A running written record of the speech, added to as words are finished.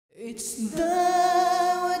It's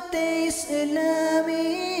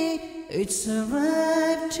Dawat-e-Islami. It's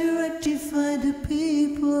arrived to rectify the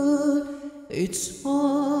people. It's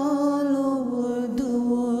all over the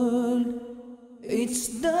world. It's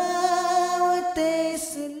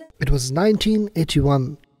Dawat-e-Islami. It was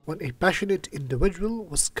 1981 when a passionate individual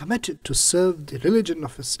was committed to serve the religion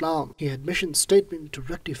of Islam. He had mission statement to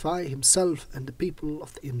rectify himself and the people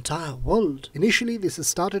of the entire world. Initially, this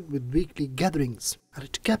started with weekly gatherings, and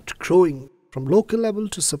it kept growing from local level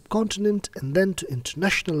to subcontinent and then to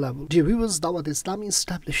international level. Dear viewers, Dawat-e-Islami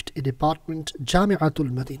established a department, Jami'atul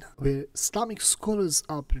Madina, where Islamic scholars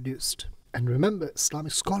are produced. And remember,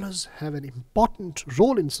 Islamic scholars have an important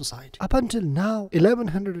role in society. Up until now,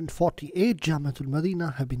 1148 Jami'atul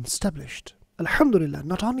Madina have been established. Alhamdulillah,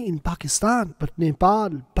 not only in Pakistan, but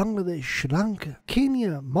Nepal, Bangladesh, Sri Lanka,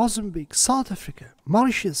 Kenya, Mozambique, South Africa,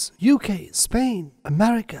 Mauritius, UK, Spain,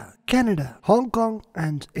 America, Canada, Hong Kong,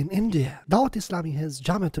 and in India. Dawat-e-Islami has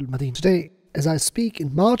Jami'atul Madina. Today, as I speak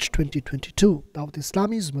in March 2022,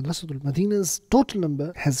 Dawat-e-Islami's Madrasatul Madina's total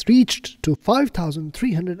number has reached to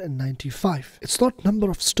 5,395. It's not number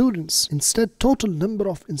of students, instead total number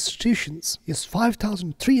of institutions is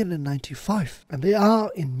 5,395, and they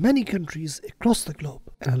are in many countries across the globe.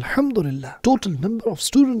 And Alhamdulillah, total number of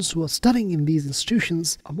students who are studying in these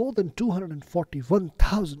institutions are more than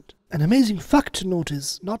 241,000. An amazing fact to note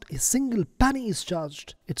is not a single penny is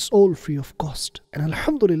charged. It's all free of cost. And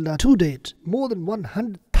Alhamdulillah, to date, more than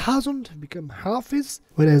 100,000 have become Hafiz,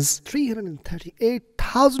 whereas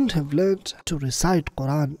 338,000 have learnt to recite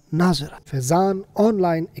Quran Nazira. Faizan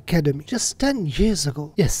Online Academy. Just 10 years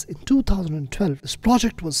ago, yes, in 2012, this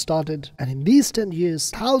project was started, and in these 10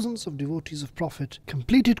 years, thousands of devotees of Prophet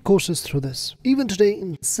completed courses through this. Even today,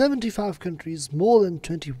 in 75 countries, more than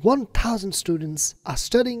 21,000 students are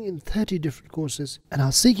studying in 30 different courses and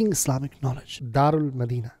are seeking Islamic knowledge. Darul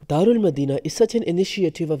Madina. Darul Madina is such an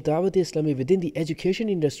initiative of Dawat-e-Islami within the education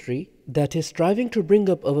industry that is striving to bring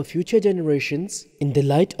up our future generations in the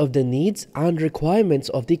light of the needs and requirements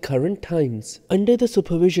of the current times. Under the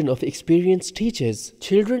supervision of experienced teachers,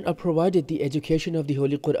 children are provided the education of the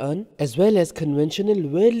Holy Quran as well as conventional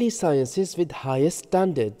worldly sciences with highest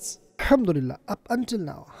standards. Alhamdulillah, up until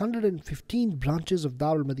now, 115 branches of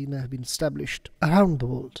Darul Madina have been established around the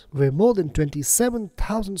world, where more than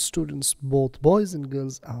 27,000 students, both boys and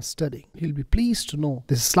girls, are studying. You'll be pleased to know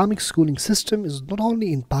this Islamic schooling system is not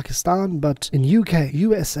only in Pakistan, but in UK,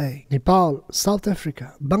 USA, Nepal, South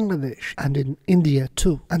Africa, Bangladesh, and in India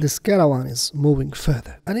too. And this caravan is moving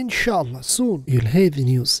further. And inshallah, soon you'll hear the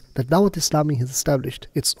news that Dawat-e-Islami has established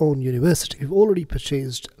its own university. We've already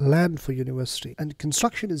purchased land for university, and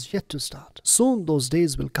construction is yet to start. Soon those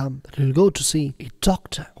days will come that you'll go to see a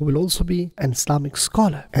doctor who will also be an Islamic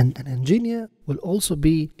scholar, and an engineer will also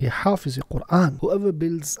be a Hafiz Quran. Whoever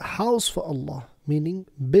builds a house for Allah, meaning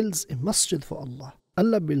builds a masjid for Allah,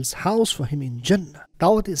 Allah builds house for him in Jannah.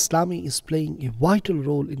 Dawat-e-Islami is playing a vital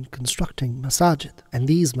role in constructing masajid, and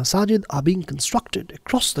these masajid are being constructed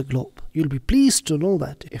across the globe. You'll be pleased to know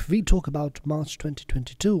that if we talk about March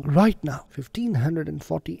 2022, right now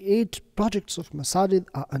 1,548 projects of masajid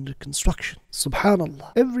are under construction.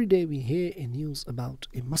 Subhanallah. Every day we hear a news about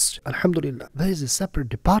a masjid. Alhamdulillah, there is a separate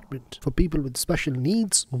department for people with special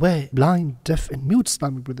needs where blind, deaf and mute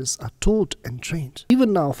Islamic brothers are taught and trained.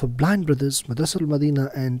 Even now for blind brothers, Madrasatul Madina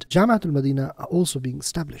and Jami'atul Madina are also being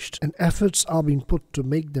established, and efforts are being put to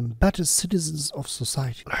make them better citizens of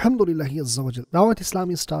society. Alhamdulillah, Azza wa Jal.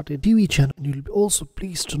 Dawat-e-Islami started TV channel, and you'll be also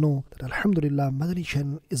pleased to know that Alhamdulillah, Madani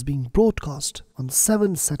Channel is being broadcast on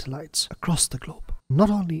 7 satellites across the globe. Not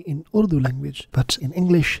only in Urdu language, but in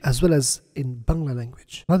English as well as in Bangla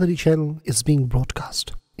language. Madani Channel is being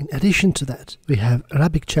broadcast. In addition to that, we have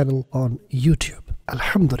Arabic channel on YouTube.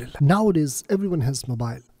 Alhamdulillah. Nowadays, everyone has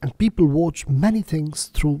mobile, and people watch many things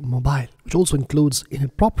through mobile, which also includes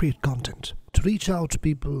inappropriate content. To reach out to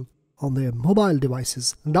people on their mobile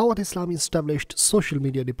devices, Dawat-e-Islami established social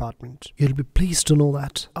media department. You'll be pleased to know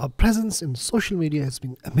that our presence in social media has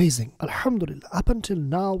been amazing. Alhamdulillah, up until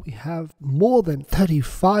now we have more than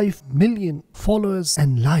 35 million followers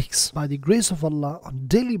and likes. By the grace of Allah, on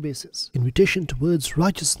daily basis, invitation towards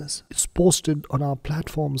righteousness is posted on our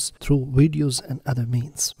platforms through videos and other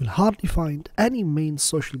means. You'll hardly find any main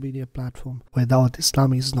social media platform where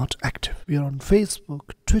Dawat-e-Islami is not active. We are on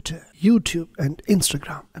Facebook, Twitter, YouTube and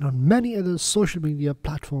Instagram, and on many other social media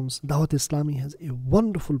platforms. Dawat-e-Islami has a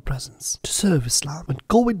wonderful presence to serve Islam. When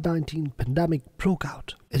COVID-19 pandemic broke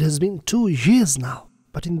out, it has been 2 years now,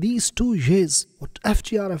 but in these 2 years, what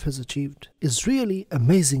FGRF has achieved is really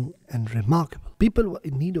amazing and remarkable. People were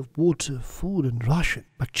in need of water, food and ration,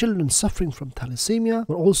 but children suffering from thalassemia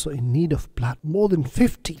were also in need of blood. More than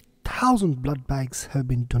 50,000 1,000 blood bags have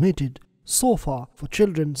been donated so far for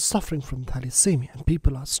children suffering from thalassemia, and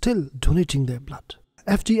people are still donating their blood.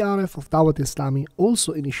 FGRF of Dawat-e-Islami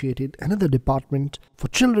also initiated another department for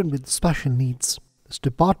children with special needs. This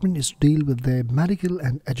department is to deal with their medical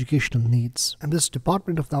and educational needs, and this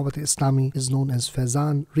department of Dawat-e-Islami is known as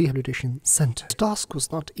Faizan Rehabilitation Center. The task was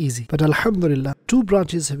not easy, but alhamdulillah, 2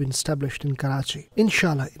 branches have been established in Karachi.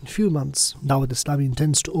 Inshallah, in few months, Dawat-e-Islami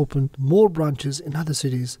intends to open more branches in other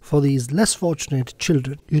cities for these less fortunate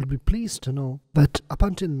children. You'll be pleased to know that up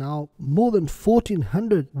until now, more than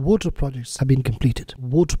 1,400 water projects have been completed.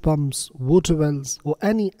 Water pumps, water wells, or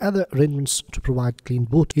any other arrangements to provide clean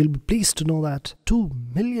water. You'll be pleased to know that 2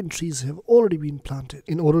 million trees have already been planted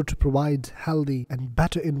in order to provide healthy and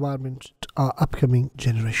better environment to our upcoming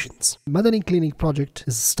generations. Madani Clinic project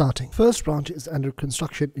is starting. First branch is under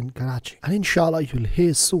construction in Karachi, and inshallah you'll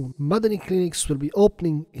hear soon. Madani clinics will be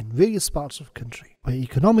opening in various parts of the country, where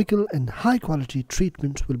economical and high quality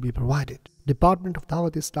treatment will be provided. Department of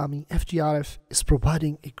Dawat-e-Islami FGRF is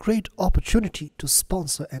providing a great opportunity to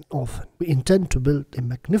sponsor an orphan. We intend to build a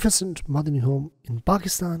magnificent Madani home in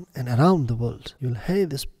Pakistan and around the world. You'll hear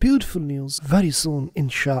this beautiful news very soon,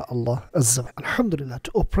 inshallah. Alhamdulillah,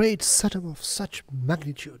 to operate setup of such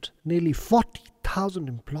magnitude, nearly 40,000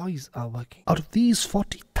 employees are working. Out of these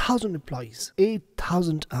 40,000 employees,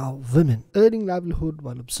 8,000 are women, earning livelihood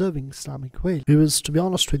while observing Islamic way. Viewers, to be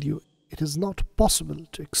honest with you, it is not possible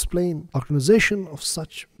to explain organization of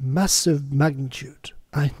such massive magnitude.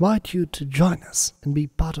 I invite you to join us and be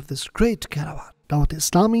part of this great caravan.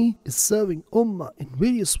 Dawat-e-Islami is serving Ummah in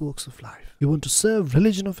various walks of life. You want to serve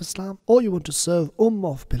religion of Islam, or you want to serve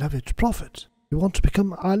Ummah of beloved Prophet. You want to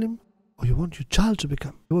become alim, or you want your child to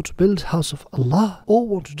become. You want to build house of Allah, or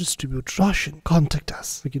want to distribute ration. Contact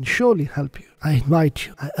us. We can surely help you. I invite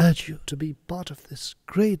you, I urge you to be part of this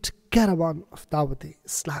great caravan of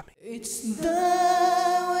Dawat-e-Islami. It's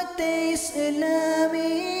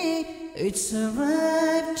Dawat-e-Islami. It's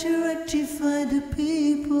arrived to rectify the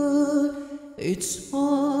people. It's